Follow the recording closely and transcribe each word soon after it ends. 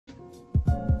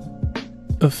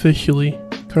Officially,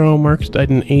 Karl Marx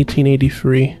died in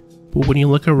 1883, but when you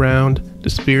look around, the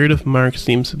spirit of Marx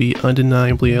seems to be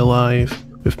undeniably alive,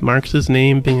 with Marx's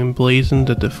name being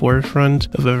emblazoned at the forefront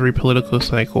of every political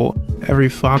cycle, every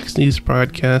Fox News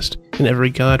broadcast, and every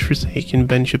godforsaken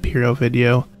Ben Shapiro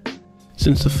video.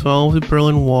 Since the fall of the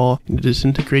Berlin Wall and the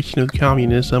disintegration of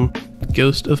communism, the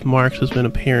ghost of Marx has been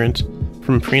apparent,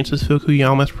 from Francis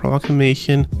Fukuyama's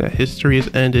proclamation that history has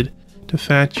ended, to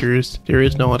Thatcher's "there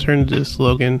is no alternative"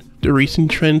 slogan. The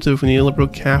recent trends of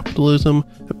neoliberal capitalism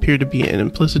appear to be an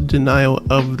implicit denial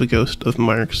of the ghost of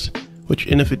Marx, which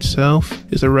in of itself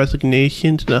is a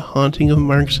resignation to the haunting of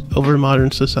Marx over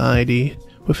modern society,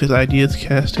 with his ideas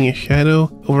casting a shadow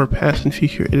over past and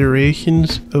future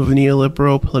iterations of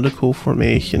neoliberal political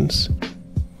formations.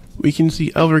 We can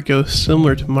see other ghosts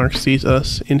similar to Marx sees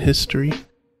us in history.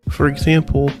 For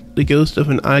example, the ghost of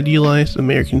an idealized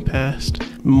American past,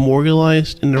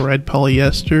 memorialized in the red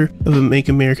polyester of a Make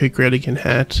America Great Again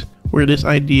hat, where this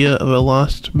idea of a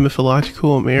lost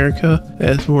mythological America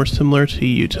that is more similar to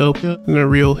utopia than a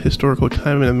real historical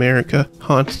time in America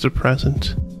haunts the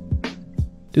present.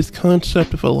 This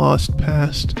concept of a lost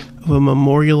past, of a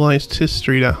memorialized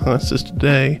history that haunts us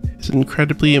today, is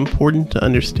incredibly important to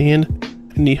understand,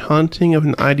 and the haunting of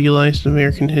an idealized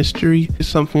American history is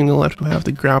something the left will have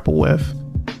to grapple with.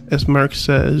 As Marx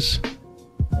says,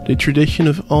 "The tradition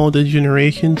of all the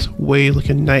generations weighs like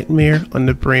a nightmare on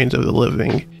the brains of the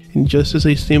living, and just as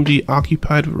they seem to be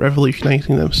occupied with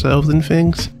revolutionizing themselves and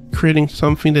things, creating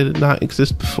something that did not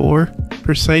exist before,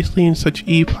 precisely in such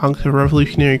epochs of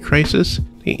revolutionary crisis,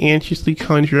 they anxiously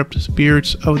conjure up the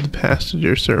spirits of the past to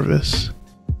their service."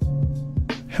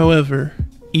 However,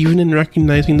 even in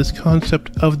recognizing this concept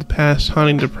of the past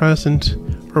haunting the present,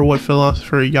 or what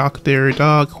philosopher Jacques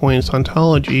Derrida coins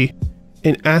hauntology,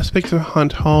 an aspect of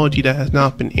hauntology that has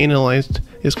not been analyzed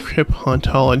is Crip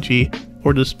Hauntology,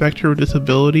 or the specter of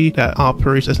disability that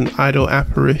operates as an idle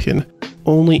apparition,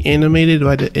 only animated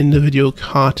by the individual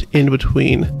caught in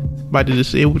between, by the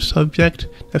disabled subject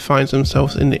that finds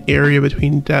themselves in the area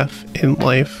between death and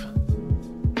life.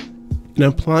 In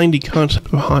applying the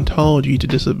concept of hauntology to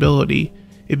disability,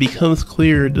 it becomes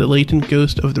clear the latent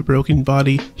ghost of the broken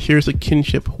body shares a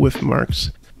kinship with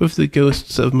Marx, with the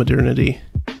ghosts of modernity.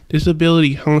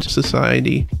 Disability haunts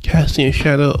society, casting a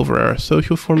shadow over our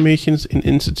social formations and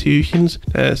institutions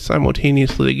that is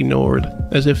simultaneously ignored,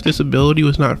 as if disability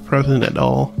was not present at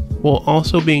all, while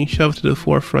also being shoved to the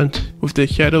forefront, with the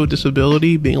shadow of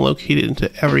disability being located into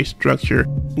every structure,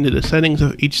 into the settings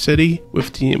of each city,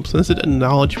 with the implicit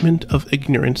acknowledgement of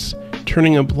ignorance,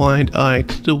 turning a blind eye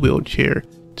to the wheelchair,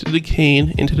 to the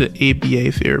cane, and to the ABA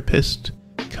therapist,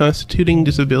 constituting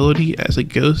disability as a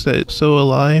ghost that is so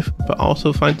alive, but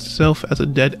also finds itself as a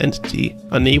dead entity,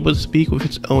 unable to speak with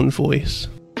its own voice.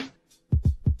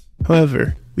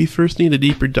 However, we first need a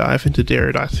deeper dive into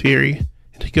Derrida's theory,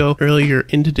 and to go earlier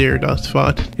into Derrida's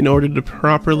thought in order to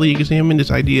properly examine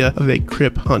this idea of a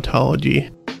Crip Hauntology.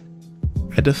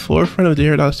 At the forefront of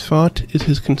Derrida's thought is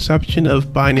his conception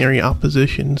of binary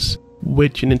oppositions,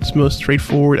 which in its most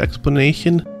straightforward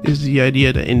explanation is the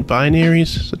idea that in binaries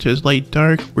such as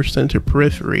light-dark or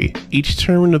center-periphery, each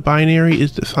term in the binary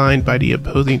is defined by the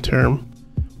opposing term.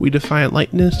 We define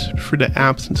lightness for the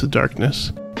absence of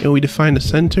darkness, and we define the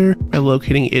center by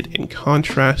locating it in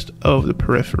contrast of the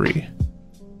periphery.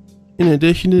 In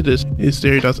addition to this is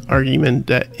Derrida's argument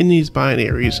that in these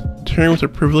binaries, terms are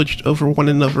privileged over one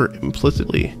another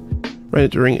implicitly,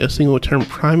 rendering a single term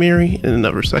primary and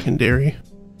another secondary.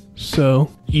 So,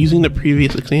 using the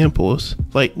previous examples,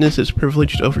 lightness is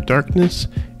privileged over darkness,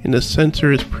 and the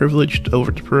center is privileged over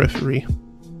the periphery.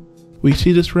 We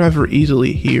see this rather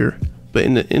easily here, but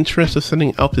in the interest of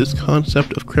setting up this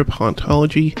concept of Crip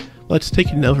Hauntology, let's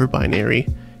take another binary,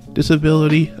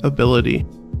 disability, ability.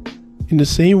 In the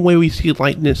same way we see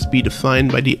lightness be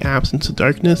defined by the absence of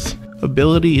darkness,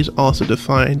 ability is also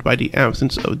defined by the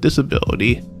absence of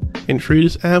disability, and through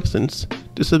this absence,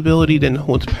 disability then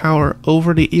holds power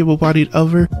over the able-bodied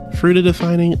other through the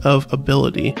defining of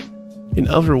ability. In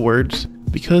other words,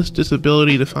 because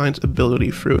disability defines ability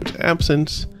through its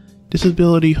absence,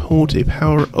 disability holds a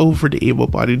power over the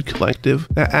able-bodied collective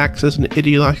that acts as an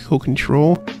ideological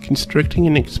control, constricting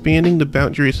and expanding the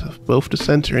boundaries of both the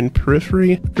center and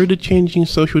periphery through the changing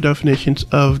social definitions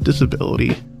of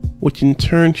disability, which in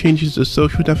turn changes the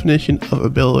social definition of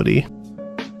ability.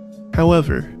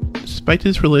 However, despite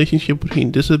this relationship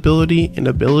between disability and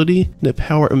ability and the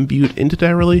power imbued into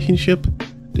that relationship,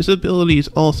 disability is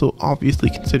also obviously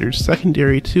considered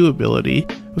secondary to ability,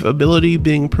 with ability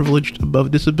being privileged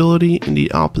above disability in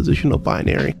the oppositional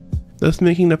binary, thus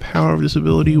making the power of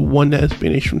disability one that is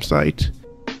banished from sight.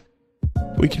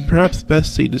 We can perhaps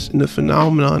best see this in the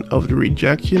phenomenon of the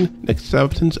rejection and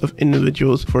acceptance of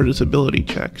individuals for disability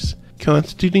checks,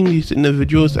 constituting these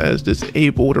individuals as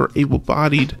disabled or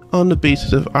able-bodied on the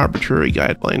basis of arbitrary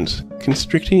guidelines,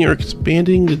 constricting or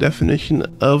expanding the definition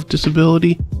of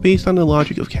disability based on the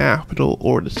logic of capital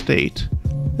or the state.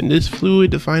 And this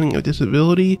fluid defining of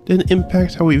disability then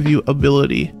impacts how we view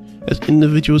ability, as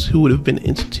individuals who would have been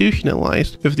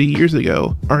institutionalized 50 years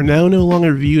ago are now no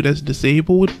longer viewed as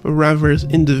disabled, but rather as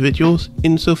individuals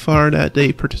insofar that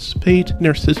they participate in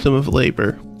our system of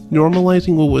labor,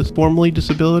 normalizing what was formerly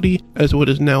disability as what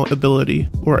is now ability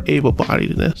or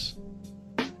able-bodiedness.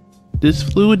 This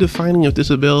fluid defining of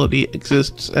disability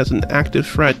exists as an active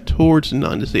threat towards the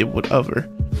non-disabled other,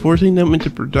 forcing them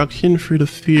into production through the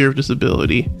fear of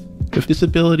disability, with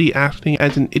disability acting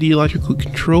as an ideological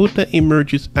control that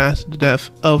emerges as the death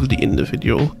of the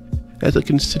individual, as a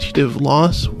constitutive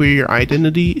loss where your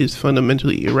identity is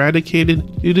fundamentally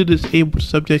eradicated due to disabled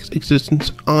subjects'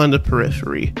 existence on the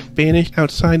periphery, banished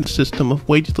outside the system of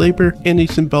wage labor and the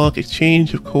symbolic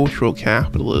exchange of cultural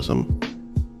capitalism.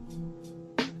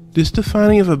 This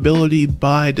defining of ability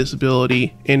by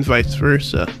disability, and vice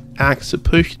versa, acts to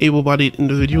push able-bodied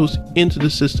individuals into the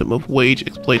system of wage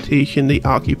exploitation they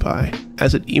occupy,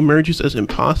 as it emerges as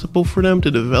impossible for them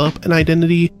to develop an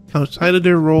identity outside of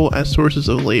their role as sources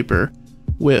of labor,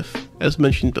 with, as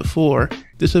mentioned before,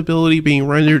 disability being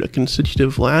rendered a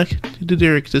constitutive lack due to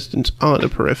their existence on the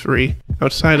periphery,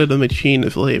 outside of the machine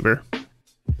of labor.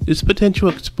 This potential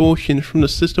expulsion from the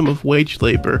system of wage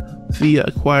labor via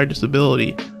acquired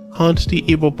disability haunts the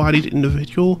able-bodied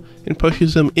individual and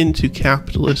pushes them into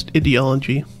capitalist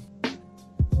ideology.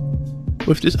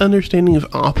 With this understanding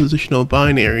of oppositional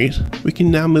binaries, we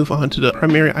can now move on to the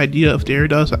primary idea of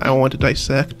Derrida's that I want to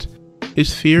dissect,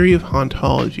 his theory of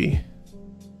hauntology.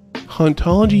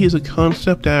 Hauntology is a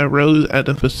concept that arose at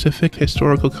a specific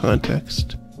historical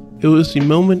context. It was the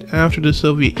moment after the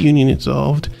Soviet Union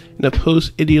dissolved and a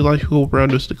post-ideological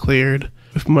world was declared,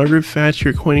 with Margaret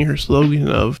Thatcher coining her slogan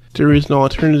of "There is no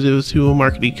alternative to a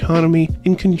market economy,"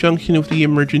 in conjunction with the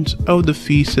emergence of the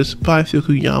thesis by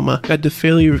Fukuyama that the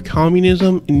failure of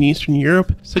communism in Eastern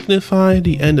Europe signified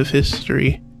the end of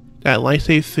history, that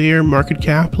laissez-faire market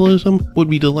capitalism would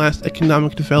be the last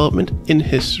economic development in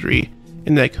history,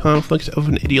 and that conflicts of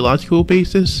an ideological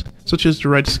basis, such as the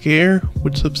Red Scare,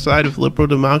 would subside with liberal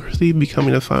democracy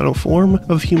becoming the final form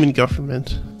of human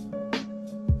government.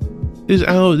 It is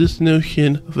out of this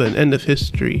notion of an end of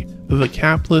history, of a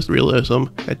capitalist realism,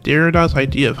 that Derrida's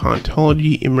idea of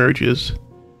hauntology emerges.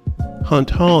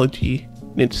 Hauntology,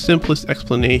 in its simplest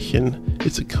explanation,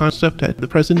 is the concept that the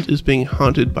present is being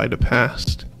haunted by the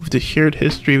past, with the shared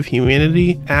history of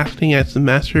humanity acting as the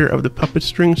master of the puppet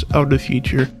strings of the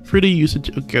future through the usage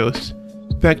of ghosts,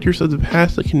 specters of the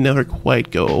past that can never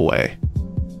quite go away.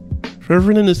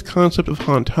 Rather than this concept of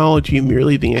hauntology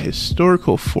merely being a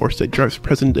historical force that drives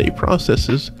present-day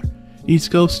processes, these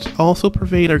ghosts also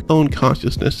pervade our own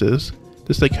consciousnesses,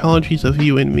 the psychologies of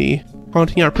you and me,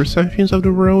 haunting our perceptions of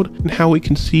the world and how we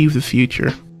conceive the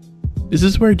future. This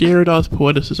is where Derrida's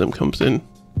poeticism comes in.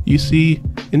 You see,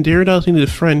 in Derrida's Into the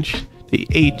French, the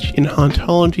H in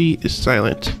hauntology is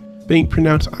silent, being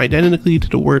pronounced identically to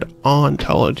the word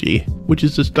ontology, which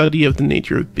is the study of the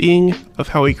nature of being, of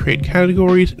how we create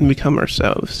categories and become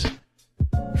ourselves.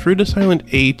 Through the silent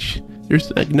H,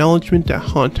 there's an acknowledgement that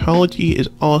hauntology is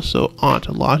also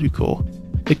ontological.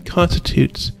 It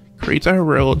constitutes, creates our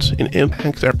worlds, and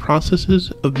impacts our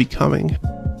processes of becoming.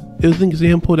 It was an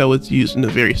example that was used in the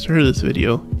very start of this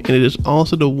video, and it is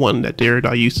also the one that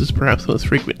Derrida uses perhaps most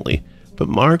frequently. But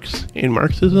Marx and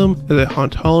Marxism as a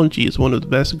hauntology is one of the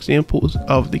best examples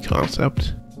of the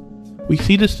concept. We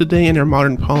see this today in our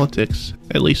modern politics,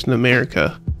 at least in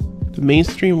America. The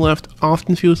mainstream left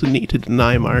often feels the need to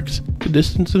deny Marx, to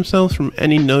distance themselves from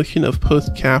any notion of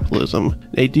post-capitalism.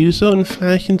 They do so in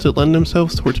fashions that lend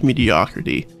themselves towards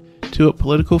mediocrity, to a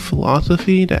political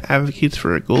philosophy that advocates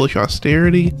for a ghoulish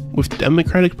austerity, with the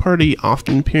Democratic Party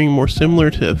often appearing more similar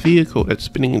to a vehicle that's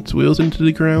spinning its wheels into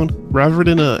the ground, rather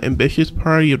than an ambitious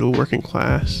party of the working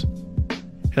class.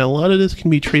 And a lot of this can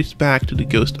be traced back to the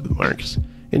ghost of Marx,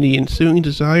 and the ensuing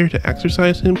desire to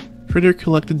exorcise him for their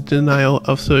collective denial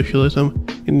of socialism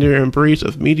and their embrace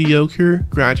of mediocre,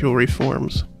 gradual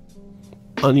reforms.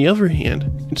 On the other hand,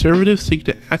 conservatives seek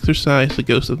to exorcise the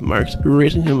ghost of Marx by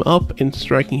raising him up and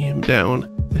striking him down,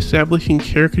 establishing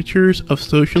caricatures of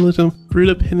socialism through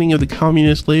the pinning of the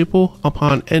communist label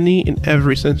upon any and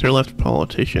every center-left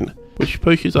politician, which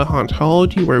pushes a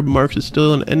hauntology where Marx is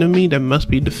still an enemy that must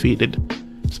be defeated,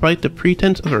 despite the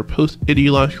pretense of our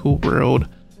post-ideological world,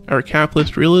 our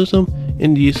capitalist realism,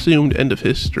 and the assumed end of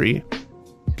history.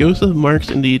 ghost of Marx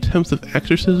and the attempts of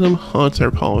exorcism haunts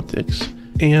our politics,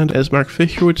 and as Mark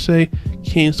Fisher would say,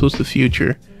 cancels the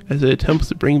future, as it attempts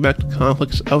to bring back the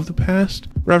conflicts of the past,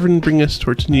 rather than bring us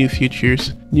towards new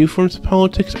futures, new forms of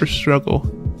politics, or struggle.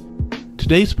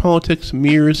 Today's politics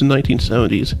mirrors the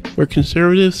 1970s, where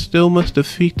conservatives still must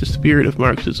defeat the spirit of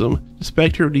Marxism, the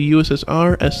specter of the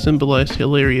USSR as symbolized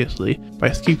hilariously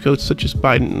by scapegoats such as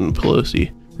Biden and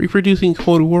Pelosi, reproducing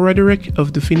Cold War rhetoric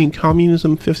of defeating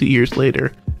communism 50 years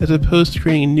later, as opposed to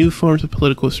creating new forms of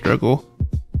political struggle.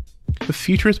 The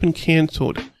future has been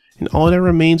cancelled, and all that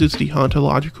remains is the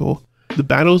hauntological, the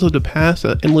battles of the past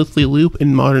that endlessly loop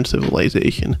in modern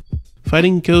civilization,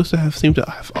 fighting ghosts that have seemed to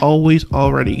have always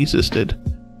already existed.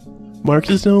 Marx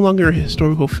is no longer a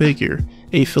historical figure,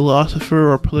 a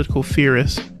philosopher or political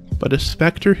theorist, but a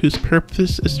specter whose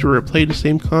purpose is to replay the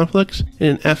same conflicts in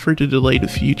an effort to delay the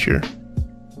future.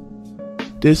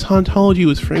 This hauntology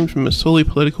was framed from a solely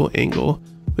political angle,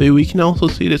 but we can also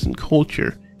see this in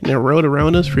culture, in the world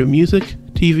around us through music,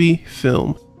 TV,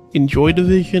 film, in Joy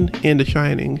Division, and The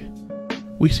Shining.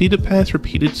 We see the past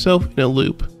repeat itself in a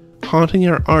loop, haunting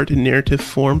our art in narrative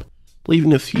form, leaving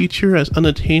the future as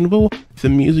unattainable, with the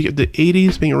music of the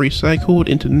 80s being recycled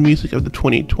into the music of the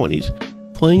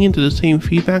 2020s, playing into the same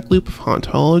feedback loop of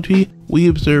hauntology we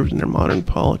observed in our modern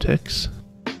politics.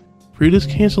 Through this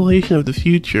cancellation of the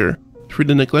future, through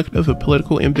the neglect of a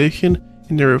political ambition,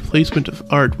 and the replacement of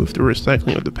art with the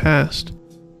recycling of the past,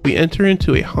 we enter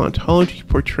into a hauntology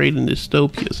portrayed in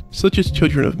dystopias, such as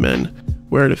Children of Men,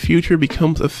 where the future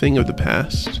becomes a thing of the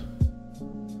past.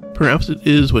 Perhaps it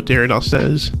is what Derrida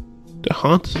says: to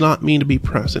haunt does not mean to be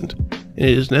present, and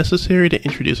it is necessary to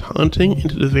introduce haunting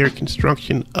into the very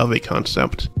construction of a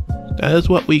concept. That is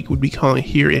what we would be calling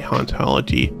here a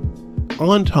hauntology.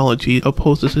 Ontology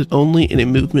opposes it only in a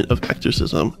movement of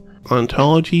exorcism.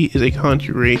 Ontology is a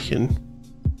conjuration.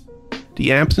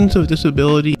 The absence of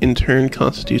disability in turn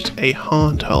constitutes a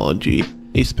hauntology,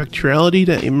 a spectrality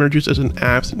that emerges as an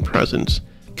absent presence,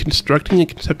 constructing a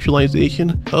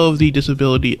conceptualization of the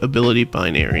disability-ability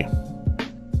binary.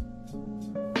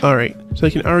 Alright, so I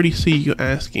can already see you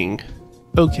asking,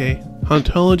 okay,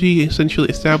 hauntology essentially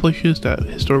establishes that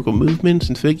historical movements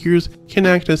and figures can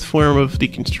act as form of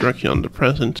deconstruction on the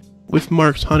present, with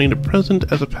Marx haunting the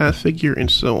present as a past figure and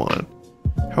so on.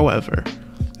 However,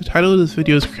 the title of this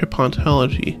video is Crip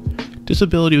Hauntology.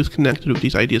 Disability was connected with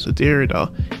these ideas of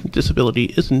Derrida, and disability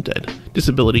isn't dead.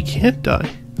 Disability can't die,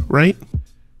 right?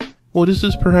 Well, this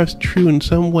is perhaps true in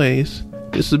some ways.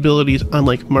 Disability is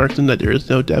unlike Marx in that there is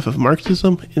no death of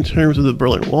Marxism in terms of the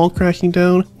Berlin Wall crashing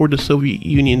down or the Soviet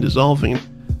Union dissolving.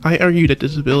 I argue that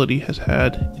disability has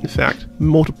had, in fact,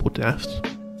 multiple deaths.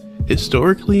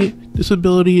 Historically,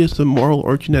 disability is the moral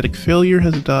or genetic failure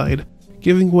has died,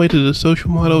 giving way to the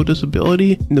social model of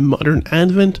disability and the modern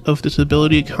advent of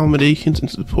disability accommodations and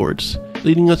supports,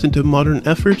 leading us into modern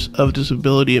efforts of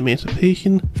disability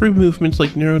emancipation through movements like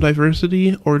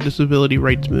neurodiversity or disability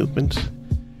rights movements.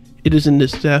 It is in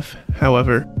this death,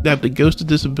 however, that the ghost of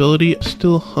disability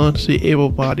still haunts the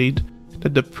able-bodied,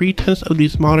 that the pretense of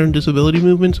these modern disability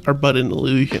movements are but an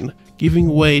illusion, giving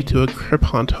way to a crip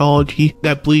hauntology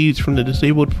that bleeds from the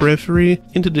disabled periphery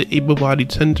into the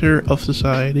able-bodied center of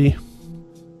society.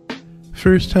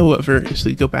 First, however, is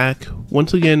to go back,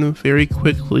 once again very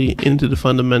quickly, into the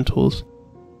fundamentals.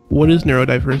 What is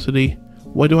neurodiversity?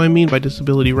 What do I mean by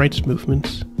disability rights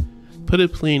movements? Put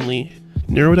it plainly,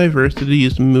 neurodiversity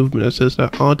is a movement that says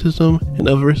that autism and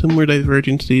other similar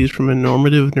divergencies from a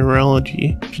normative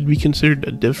neurology should be considered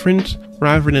a difference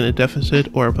rather than a deficit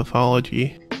or a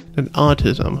pathology. That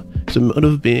autism is a mode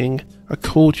of being, a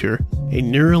culture, a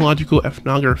neurological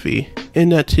ethnography,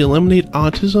 and that to eliminate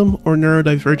autism or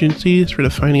neurodivergencies for the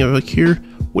finding of a cure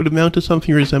would amount to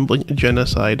something resembling a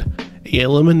genocide, an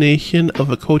elimination of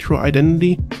a cultural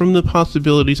identity from the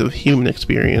possibilities of human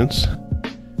experience.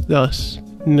 Thus,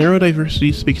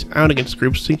 neurodiversity speaks out against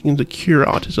groups seeking to cure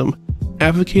autism,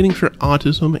 advocating for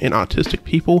autism and autistic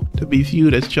people to be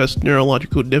viewed as just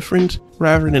neurological difference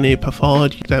rather than a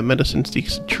pathology that medicine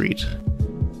seeks to treat.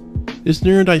 This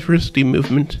neurodiversity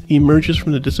movement emerges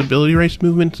from the disability rights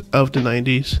movement of the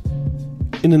 90s.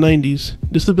 In the 90s,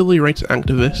 disability rights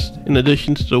activists, in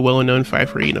addition to the well-known fight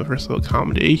for universal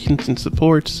accommodations and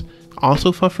supports,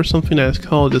 also fought for something that is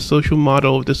called the social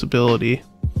model of disability.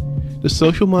 The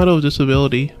social model of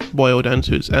disability, boiled down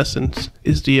to its essence,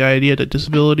 is the idea that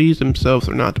disabilities themselves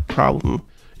are not the problem.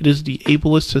 It is the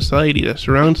ableist society that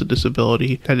surrounds the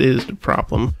disability that is the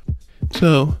problem.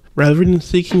 So, rather than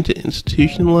seeking to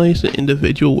institutionalize the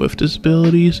individual with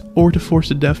disabilities, or to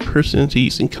force a deaf person into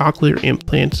using cochlear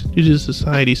implants due to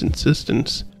society's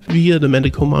insistence, via the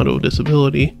medical model of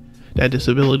disability, that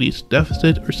disability is a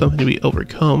deficit or something to be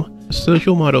overcome, the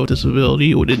social model of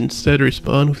disability would instead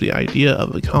respond with the idea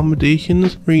of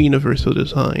accommodations or universal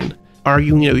design,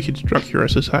 arguing that we should structure our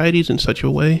societies in such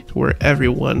a way where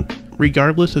everyone,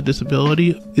 regardless of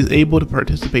disability, is able to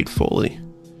participate fully.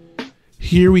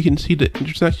 Here we can see the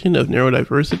intersection of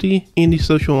neurodiversity and the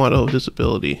social model of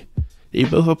disability. They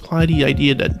both apply the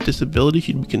idea that disability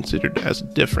should be considered as a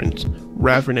difference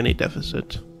rather than a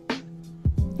deficit.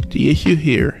 The issue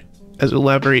here, as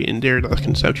elaborated in Derrida's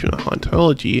conception of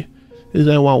hauntology, is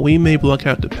that while we may block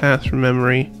out the past from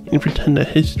memory and pretend that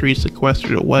history is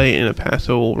sequestered away in a past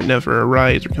that will never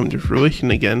arise or come to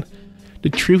fruition again, the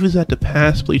truth is that the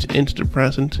past bleeds into the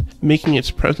present, making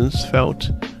its presence felt,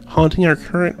 haunting our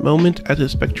current moment as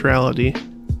a spectrality.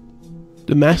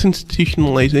 The mass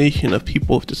institutionalization of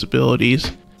people with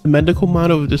disabilities, the medical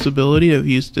model of disability that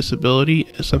views disability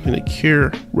as something to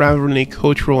cure rather than a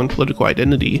cultural and political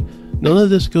identity, none of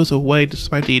this goes away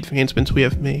despite the advancements we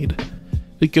have made.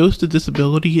 The ghost of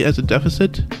disability as a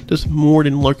deficit does more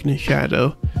than lurk in the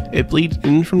shadow. It bleeds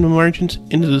in from the margins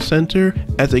into the center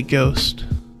as a ghost.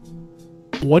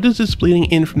 What does this bleeding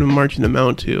in from the margin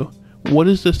amount to? What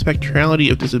does the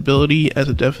spectrality of disability as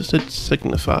a deficit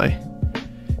signify?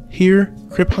 Here,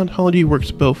 Crip Hauntology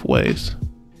works both ways.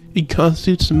 It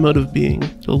constitutes the mode of being,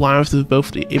 the lives of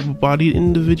both the able-bodied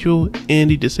individual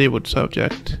and the disabled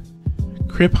subject.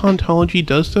 Crip Hauntology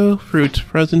does so through its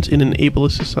presence in an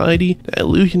ableist society that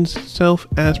illusions itself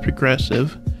as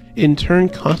progressive, in turn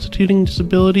constituting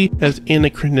disability as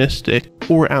anachronistic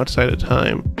or outside of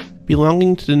time,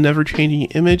 belonging to the never-changing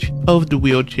image of the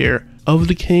wheelchair, of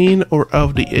the cane, or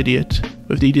of the idiot,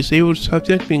 with the disabled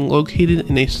subject being located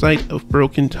in a site of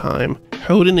broken time,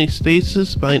 held in a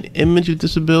stasis by an image of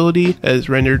disability that is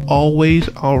rendered always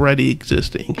already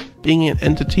existing, being an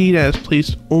entity that is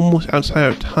placed almost outside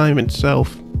of time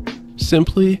itself.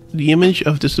 Simply, the image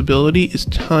of disability is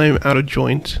time out of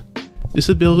joint.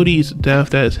 Disability is death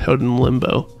that is held in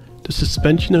limbo, the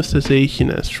suspension of cessation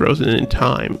that is frozen in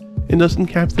time, and thus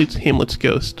encapsulates Hamlet's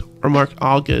ghost, or Mark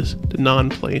August, the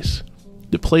non-place.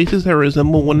 The places that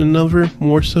resemble one another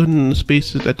more so than the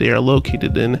spaces that they are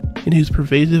located in, and whose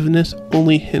pervasiveness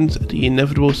only hints at the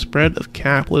inevitable spread of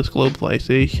capitalist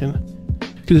globalization.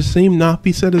 Could the same not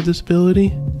be said of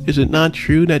disability? Is it not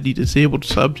true that the disabled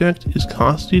subject is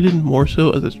constituted more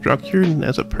so as a structure than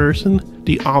as a person,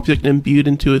 the object imbued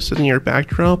into a setting or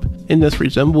backdrop, and thus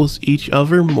resembles each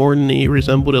other more than they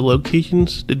resemble the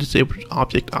locations the disabled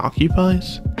object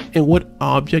occupies? And what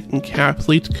object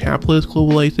encapsulates capitalist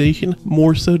globalization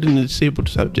more so than the disabled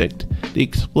subject, the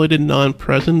exploited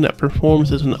non-present that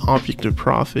performs as an object of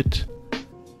profit?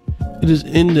 It is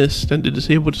in this that the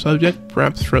disabled subject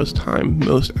perhaps throws time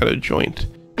most out of joint,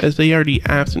 as they are the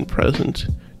absent present,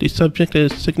 the subject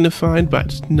that is signified by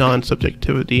its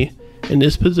non-subjectivity, and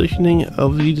this positioning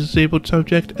of the disabled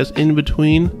subject as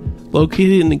in-between,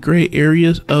 located in the gray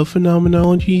areas of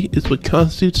phenomenology, is what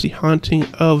constitutes the haunting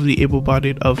of the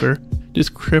able-bodied other, this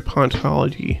Crip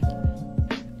Hauntology.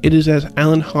 It is as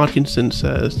Alan Hodgkinson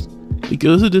says, the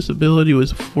ghost of disability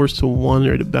was forced to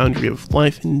wander the boundary of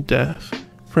life and death,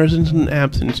 presence and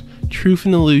absence, truth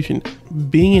and illusion,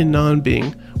 being and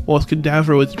non-being, whilst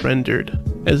cadaver was rendered,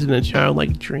 as in a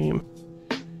childlike dream.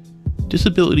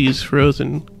 Disability is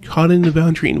frozen, caught in the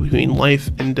boundary in between life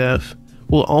and death,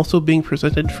 while also being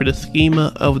presented for the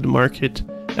schema of the market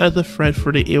as a threat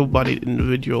for the able-bodied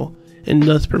individual, and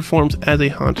thus performs as a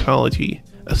hauntology,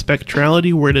 a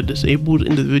spectrality where the disabled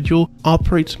individual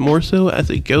operates more so as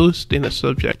a ghost than a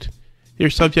subject. Their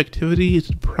subjectivity is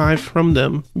deprived from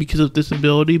them because of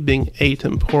disability being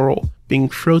atemporal, being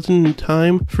frozen in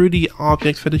time through the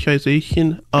object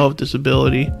fetishization of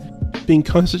disability, being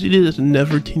constituted as a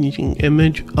never-changing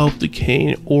image of the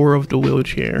cane or of the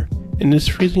wheelchair, and this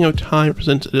freezing of time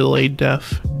presents a delayed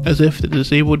death, as if the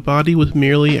disabled body was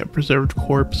merely a preserved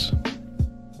corpse.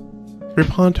 Crip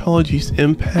Hauntology's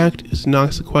impact is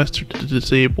not sequestered to the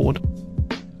disabled.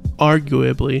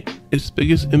 Arguably, its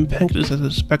biggest impact is as a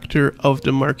specter of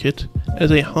the market,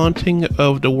 as a haunting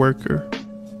of the worker.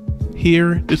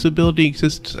 Here, disability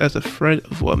exists as a threat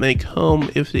of what may come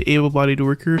if the able-bodied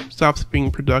worker stops being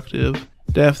productive,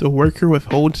 that if the worker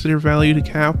withholds their value to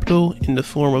capital in the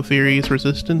form of various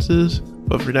resistances,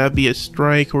 whether that be a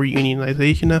strike or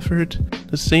unionization effort,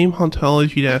 the same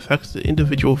hauntology that affects the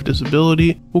individual with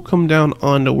disability will come down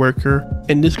on the worker,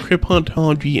 and this Crip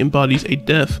Hauntology embodies a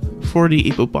death for the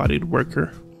able-bodied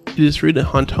worker. It is through the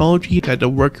hauntology that the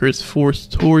worker is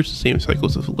forced towards the same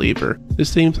cycles of labor, the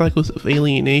same cycles of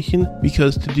alienation,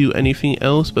 because to do anything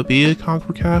else but be a cog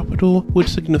for capital would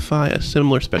signify a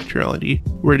similar spectrality,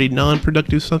 where the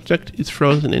non-productive subject is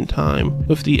frozen in time,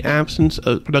 with the absence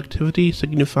of productivity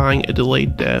signifying a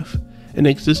delayed death, an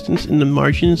existence in the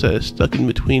margins that is stuck in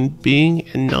between being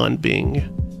and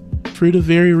non-being. Through the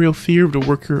very real fear of the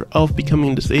worker of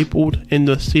becoming disabled and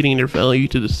thus ceding their value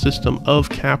to the system of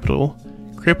capital,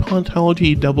 Crip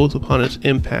Hauntology doubles upon its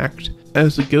impact,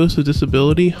 as the ghost of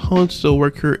disability haunts the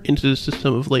worker into the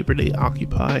system of labor they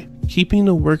occupy, keeping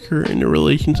the worker in the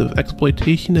relations of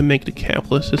exploitation that make the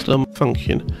capitalist system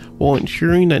function, while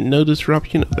ensuring that no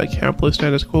disruption of that capitalist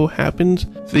status quo happens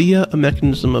via a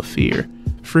mechanism of fear,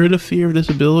 through the fear of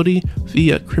disability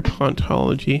via Crip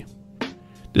Hauntology.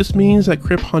 This means that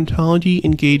Crip Hauntology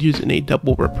engages in a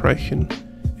double repression.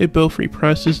 It both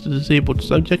represses the disabled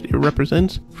subject it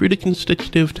represents through the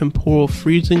constitutive temporal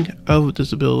freezing of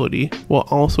disability, while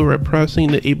also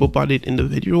repressing the able-bodied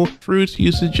individual through its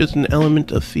usage as an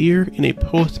element of fear in a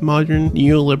postmodern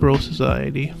neoliberal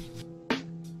society.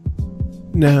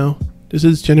 Now, this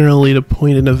is generally the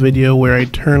point in a video where I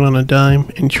turn on a dime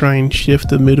and try and shift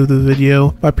the mood of the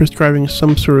video by prescribing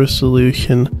some sort of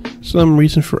solution, some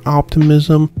reason for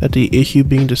optimism that the issue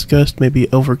being discussed may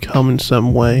be overcome in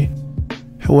some way.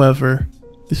 However,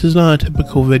 this is not a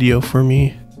typical video for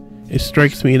me. It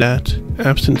strikes me that,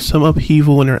 absent some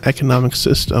upheaval in our economic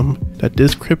system, that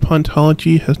this Crip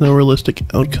Hauntology has no realistic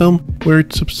outcome where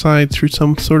it subsides through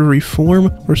some sort of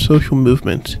reform or social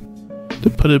movement. To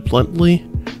put it bluntly,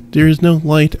 there is no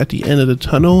light at the end of the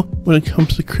tunnel when it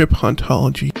comes to Crip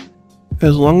Hauntology.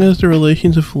 As long as the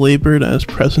relations of labor that is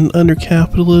present under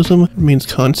capitalism remains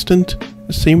constant,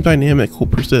 the same dynamic will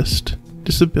persist.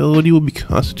 Disability will be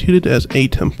constituted as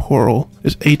atemporal.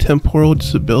 This atemporal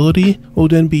disability will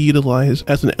then be utilized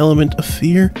as an element of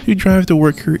fear to drive the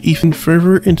worker even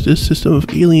further into the system of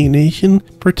alienation,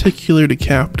 particular to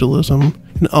capitalism.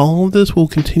 And all of this will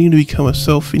continue to become a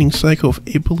self-feeding cycle of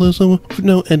ableism with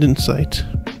no end in sight.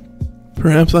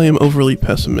 Perhaps I am overly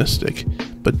pessimistic,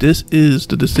 but this is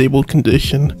the disabled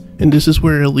condition, and this is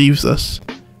where it leaves us.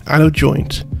 Out of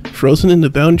joint, frozen in the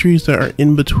boundaries that are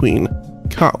in between,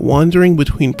 caught wandering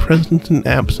between presence and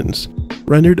absence,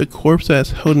 rendered a corpse that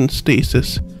is held in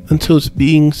stasis until its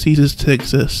being ceases to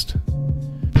exist.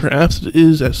 Perhaps it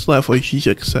is as Slavoj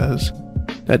Žižek says,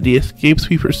 that the escapes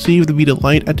we perceive to be the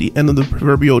light at the end of the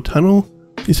proverbial tunnel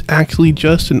is actually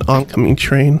just an oncoming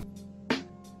train.